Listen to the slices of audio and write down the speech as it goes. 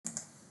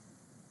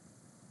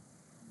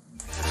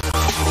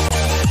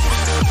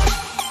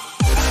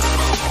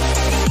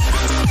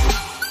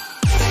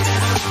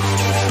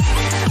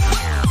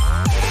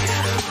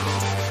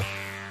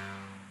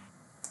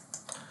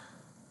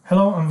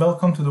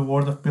Welcome to the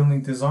World of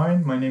Building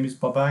Design. My name is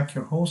Babak,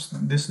 your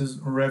host. This is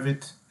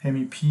REVIT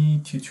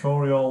MEP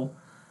tutorial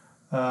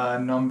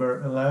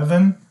number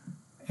 11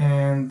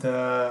 and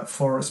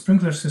for a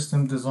sprinkler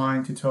system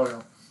design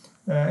tutorial.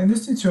 In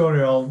this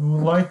tutorial, we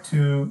would like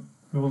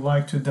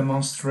to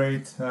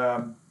demonstrate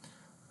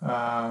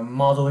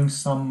modeling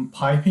some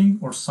piping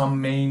or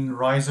some main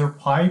riser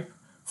pipe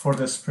for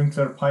the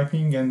sprinkler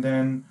piping, and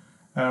then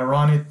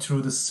run it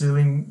through the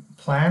ceiling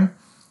plan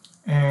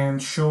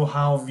and show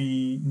how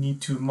we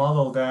need to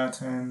model that,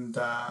 and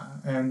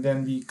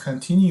then we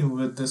continue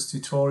with this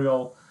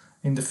tutorial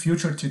in the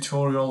future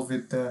tutorial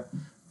with the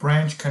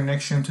branch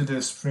connection to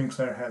the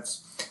sprinkler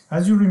heads.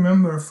 As you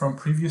remember from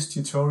previous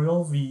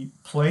tutorial, we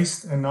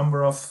placed a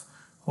number of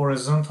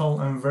horizontal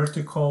and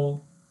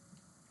vertical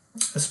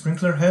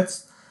sprinkler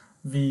heads.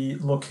 We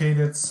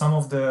located some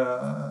of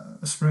the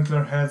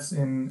sprinkler heads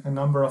in a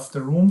number of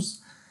the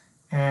rooms,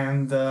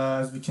 and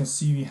as we can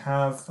see, we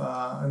have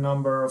a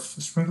number of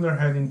sprinkler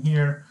head in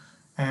here.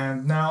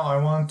 And now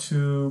I want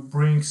to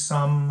bring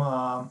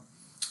some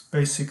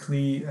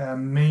basically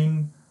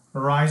main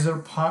riser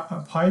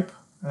pipe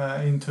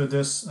into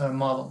this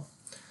model.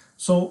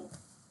 So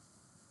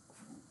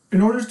in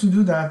order to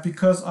do that,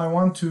 because I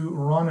want to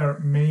run a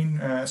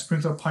main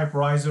sprinkler pipe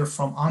riser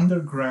from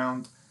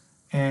underground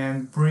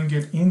and bring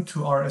it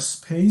into our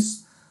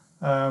space,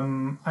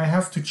 I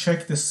have to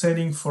check the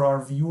setting for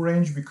our view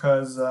range,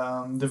 because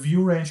the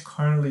view range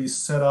currently is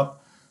set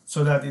up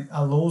so that it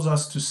allows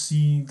us to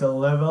see the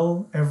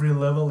level, every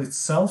level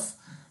itself.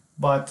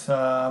 But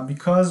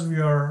because we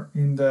are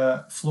in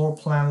the floor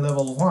plan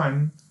level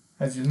 1,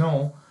 as you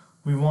know,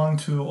 we want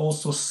to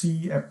also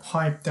see a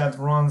pipe that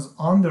runs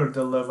under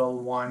the level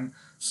 1.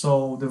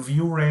 So the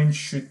view range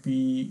should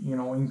be,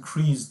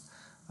 increased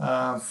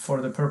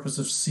for the purpose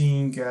of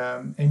seeing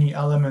any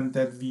element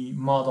that we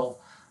model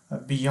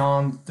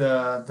beyond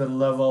the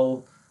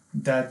level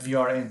that we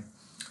are in.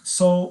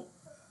 So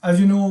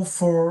as you know,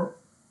 for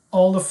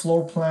all the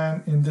floor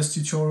plan in this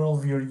tutorial,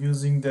 we are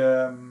using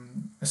the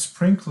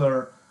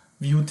sprinkler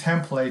view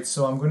template.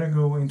 So I'm going to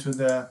go into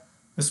the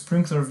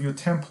sprinkler view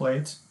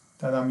template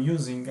that I'm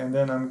using, and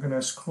then I'm going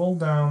to scroll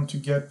down to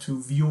get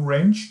to view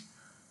range.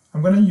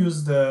 I'm going to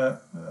use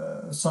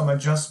some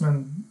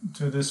adjustment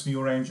to this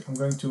view range. I'm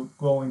going to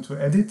go into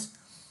edit,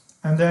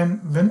 and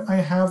then when I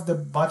have the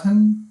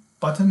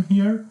button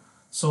here,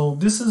 so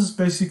this is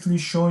basically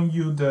showing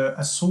you the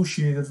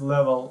associated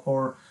level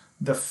or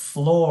the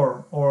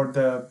floor or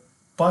the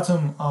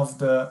bottom of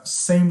the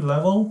same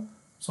level.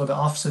 So the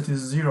offset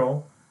is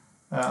 0.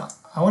 I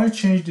want to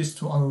change this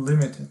to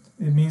unlimited.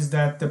 It means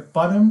that the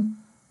bottom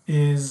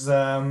is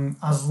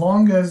as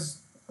long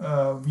as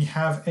we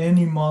have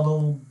any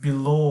model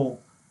below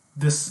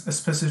this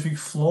specific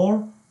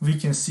floor, we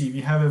can see.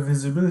 We have a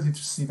visibility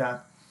to see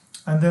that.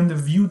 And then the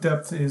view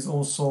depth is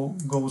also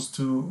goes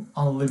to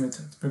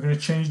unlimited. We're going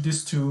to change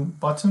this to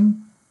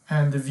bottom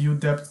and the view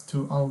depth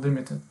to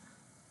unlimited.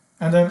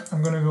 And then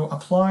I'm going to go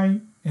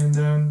apply, and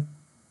then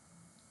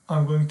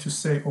I'm going to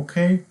say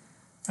OK,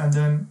 and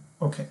then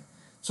OK.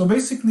 So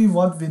basically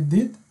what we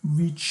did,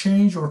 we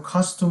changed or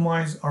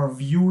customized our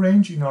view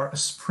range in our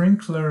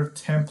sprinkler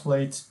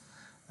template,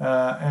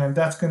 and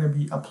that's going to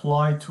be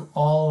applied to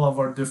all of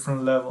our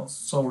different levels.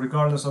 So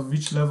regardless of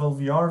which level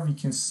we are, we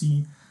can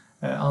see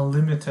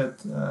unlimited,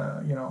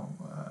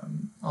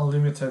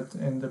 unlimited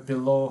in the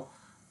below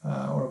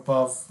or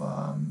above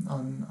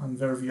on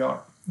where we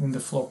are in the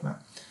floor plan.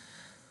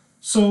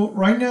 So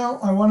right now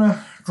I want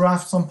to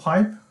draft some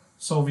pipe.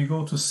 So we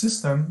go to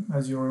system,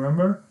 as you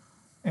remember,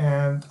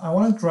 and I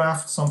want to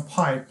draft some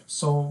pipe.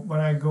 So when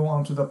I go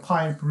onto the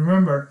pipe,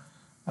 remember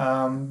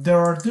there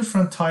are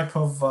different type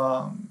of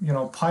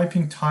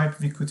piping type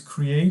we could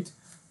create.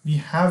 We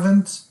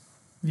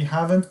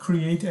haven't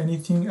created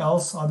anything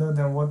else other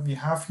than what we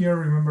have here.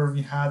 Remember,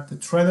 we had the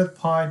threaded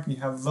pipe, we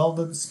have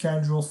welded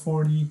schedule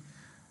 40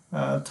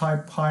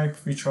 type pipe,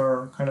 which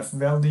are kind of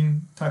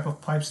welding type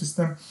of pipe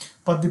system.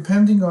 But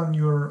depending on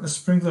your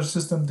sprinkler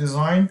system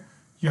design,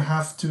 you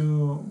have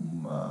to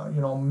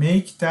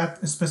make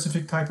that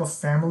specific type of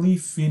family,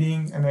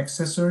 fitting and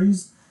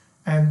accessories,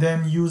 and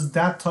then use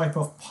that type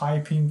of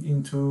piping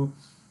into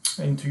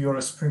your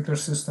sprinkler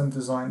system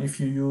design. If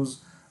you use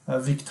a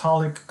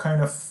Victolic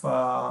kind of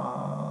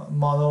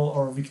model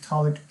or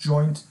Victolic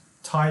joint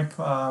type,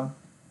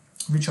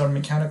 which are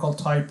mechanical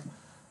type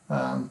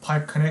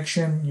pipe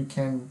connection, you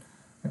can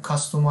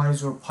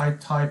customize your pipe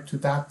type to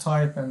that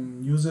type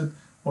and use it.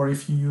 Or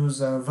if you use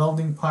a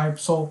welding pipe,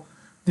 so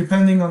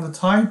depending on the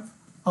type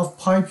of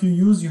pipe you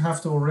use, you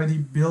have to already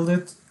build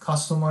it,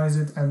 customize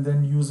it, and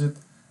then use it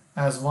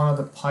as one of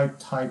the pipe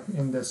type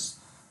in this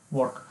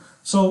work.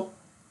 So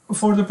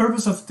for the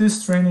purpose of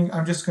this training,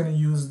 I'm just going to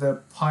use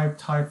the pipe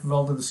type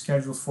welded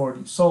schedule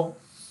 40. So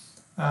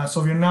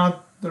we're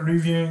not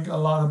reviewing a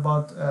lot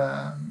about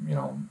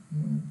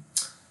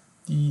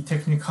the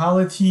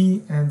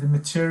technicality and the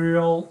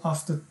material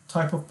of the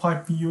type of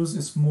pipe we use.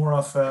 It's more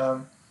of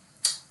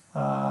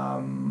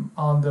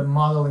on the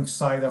modeling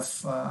side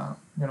of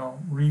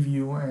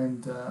review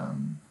and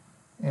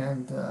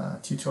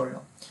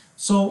tutorial.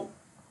 So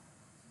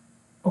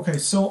Okay,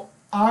 so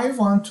I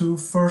want to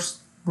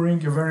first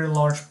bring a very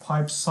large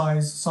pipe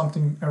size,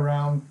 something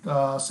around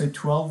say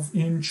 12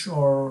 inch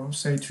or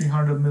say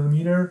 300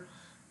 millimeter,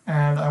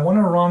 and I want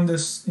to run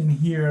this in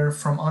here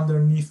from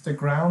underneath the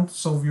ground.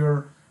 So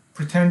we're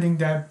pretending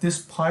that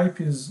this pipe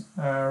is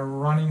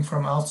running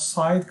from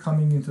outside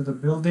coming into the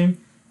building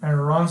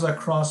and runs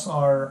across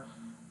our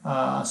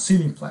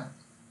ceiling plan.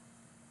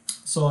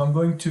 So I'm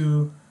going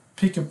to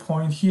pick a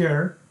point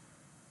here,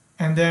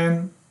 and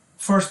then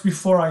first,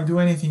 before I do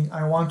anything,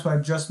 I want to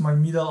adjust my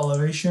middle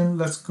elevation.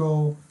 Let's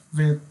go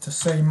with,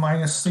 say,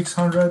 minus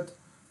 600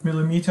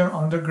 millimeter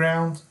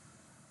underground,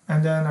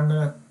 and then I'm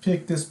gonna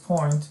pick this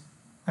point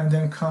and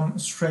then come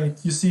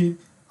straight. You see,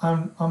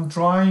 I'm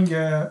drawing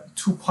a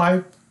two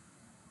line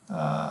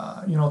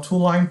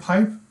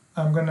pipe.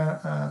 I'm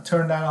gonna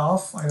turn that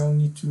off. I don't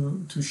need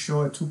to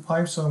show a two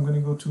pipe, so I'm gonna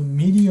go to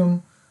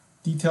medium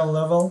detail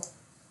level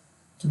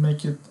to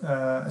make it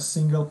a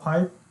single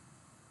pipe.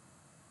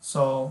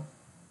 So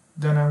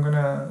then I'm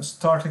gonna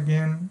start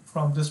again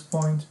from this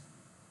point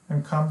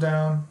and come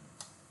down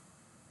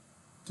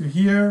to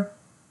here.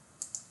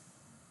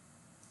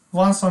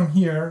 Once I'm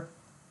here,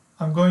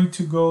 I'm going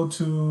to go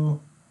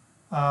to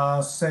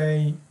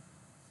say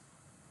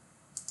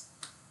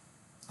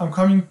I'm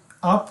coming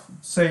up,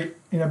 say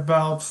in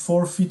about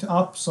 4 feet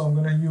up, so I'm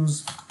gonna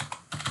use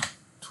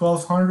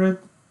 1200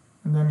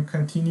 and then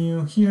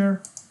continue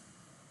here,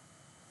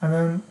 and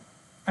then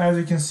as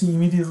you can see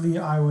immediately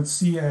I would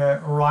see a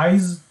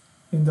rise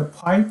in the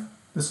pipe.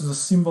 This is a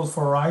symbol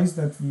for rise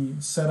that we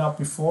set up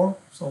before,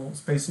 so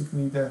it's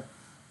basically the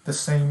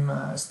same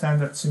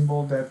standard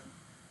symbol that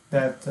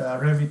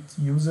Revit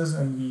uses,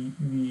 and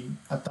we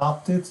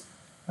adopt it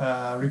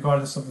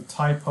regardless of the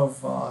type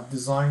of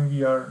design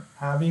we are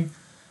having.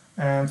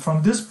 And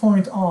from this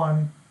point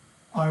on,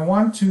 I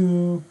want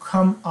to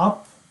come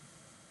up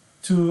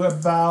to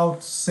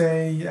about,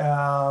 say,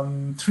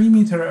 3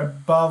 meters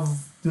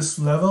above this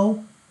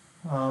level,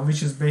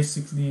 which is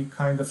basically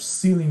kind of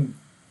ceiling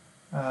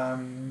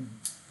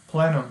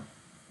plenum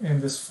in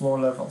this floor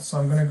level. So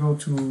I'm going to go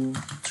to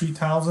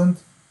 3000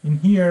 in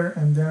here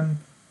and then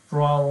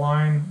draw a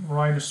line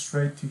right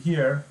straight to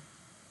here.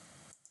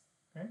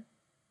 Okay.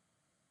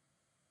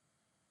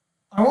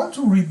 I want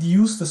to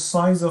reduce the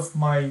size of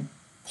my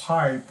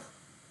pipe,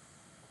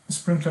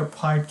 sprinkler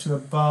pipe, to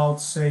about,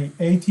 say,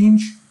 8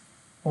 inch,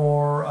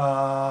 or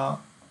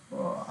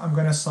I'm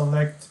going to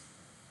select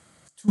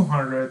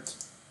 200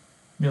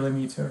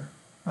 millimeter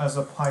as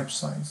a pipe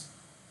size.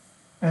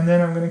 And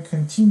then I'm going to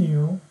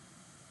continue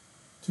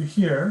to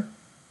here.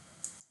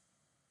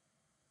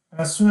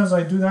 As soon as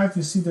I do that,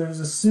 you see there is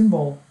a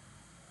symbol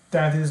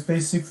that is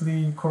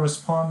basically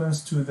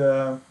correspondence to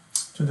the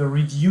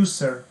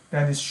reducer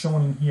that is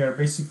shown in here.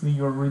 Basically,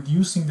 you're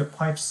reducing the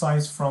pipe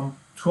size from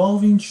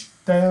 12-inch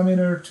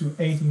diameter to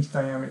 8-inch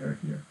diameter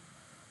here.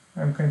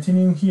 I'm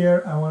continuing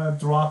here. I want to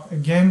drop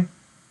again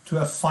to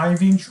a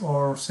 5-inch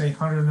or say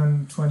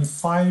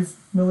 125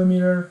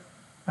 millimeter,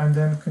 and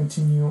then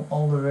continue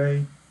all the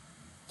way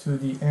to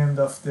the end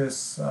of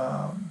this,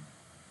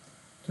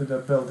 to the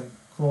building,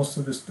 close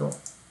to this door.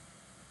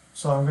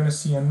 So I'm going to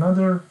see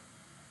another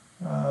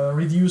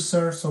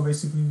reducer. So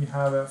basically we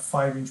have a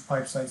 5-inch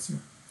pipe size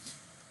here.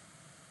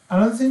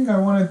 Another thing I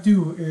want to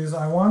do is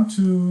I want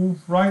to,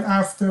 right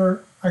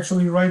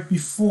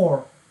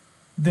before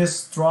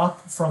this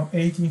drop from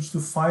 8-inch to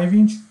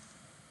 5-inch,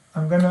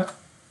 I'm going to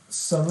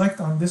select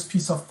on this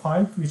piece of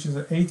pipe, which is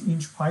an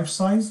 8-inch pipe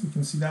size. You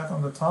can see that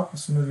on the top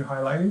as soon as you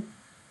highlight it.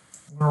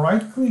 I'm going to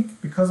right click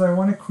because I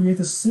want to create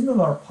a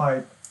similar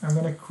pipe. I'm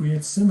going to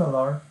create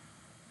similar,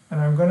 and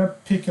I'm going to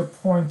pick a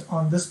point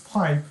on this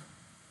pipe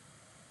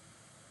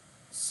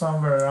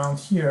somewhere around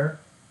here,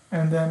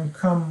 and then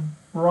come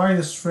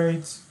right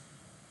straight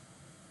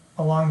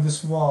along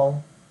this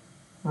wall,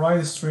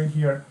 right straight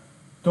here.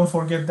 Don't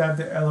forget that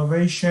the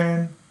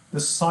elevation, the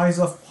size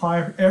of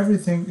pipe,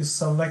 everything is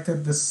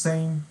selected the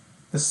same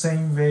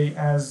way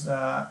as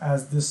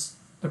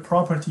the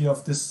property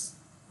of this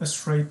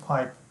straight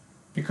pipe,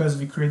 because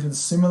we created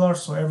similar,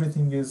 so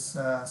everything is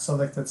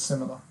selected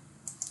similar.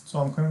 So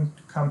I'm going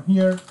to come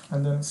here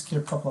and then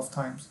skip a couple of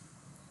times.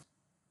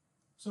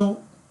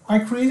 So I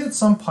created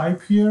some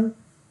pipe here,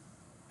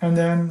 and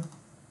then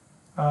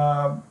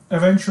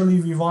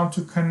eventually we want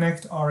to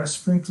connect our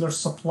sprinkler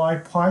supply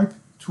pipe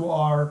to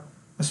our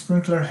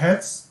sprinkler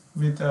heads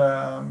with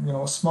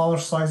smaller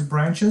size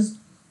branches.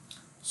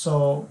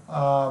 So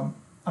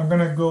I'm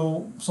gonna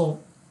go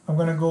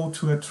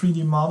to a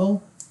 3D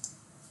model,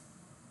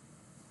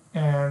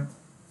 and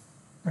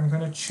I'm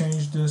gonna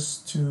change this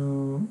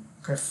to,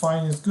 okay,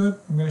 fine is good.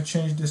 I'm gonna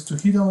change this to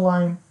hidden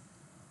line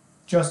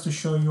just to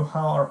show you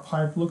how our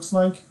pipe looks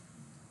like.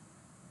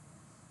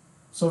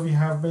 So we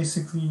have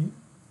basically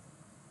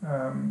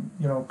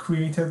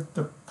created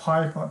the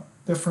pipe at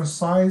different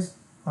size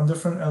on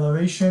different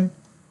elevation,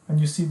 and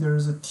you see there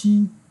is a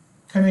T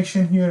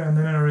connection here and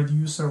then a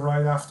reducer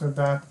right after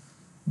that.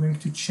 I'm going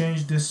to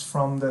change this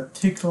from the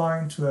thick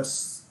line to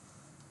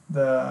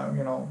the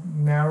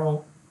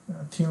narrow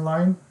thin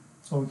line,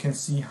 so we can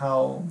see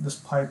how these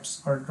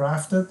pipes are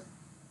drafted.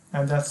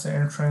 and that's the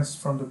entrance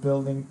from the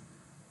building.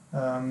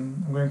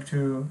 I'm going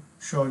to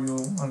show you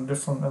on a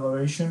different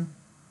elevation.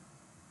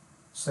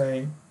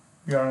 Say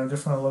we are on a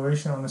different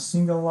elevation on a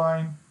single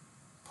line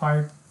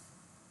pipe.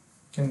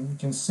 You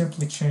can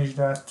simply change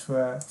that to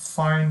a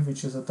fine,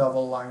 which is a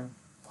double line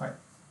pipe.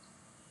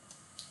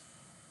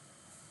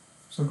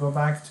 So go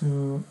back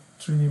to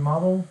 3D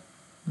model.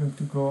 I'm going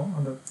to go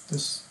under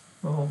this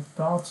little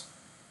dot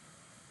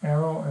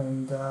arrow,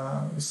 and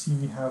we see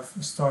we have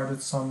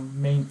started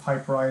some main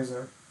pipe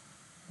riser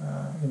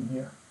in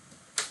here.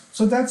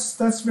 So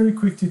that's very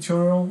quick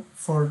tutorial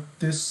for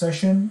this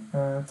session.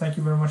 Thank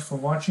you very much for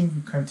watching.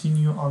 We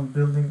continue on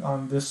building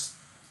on this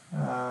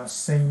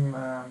same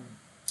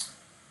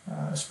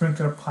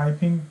sprinkler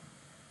piping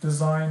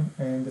design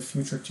in the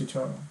future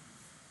tutorial.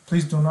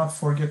 Please do not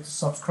forget to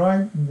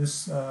subscribe in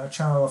this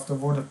channel of the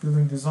World of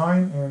Building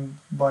Design, and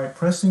by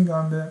pressing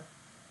on the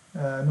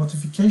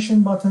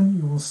notification button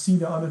you will see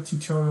the other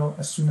tutorial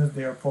as soon as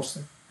they are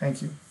posted.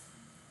 Thank you.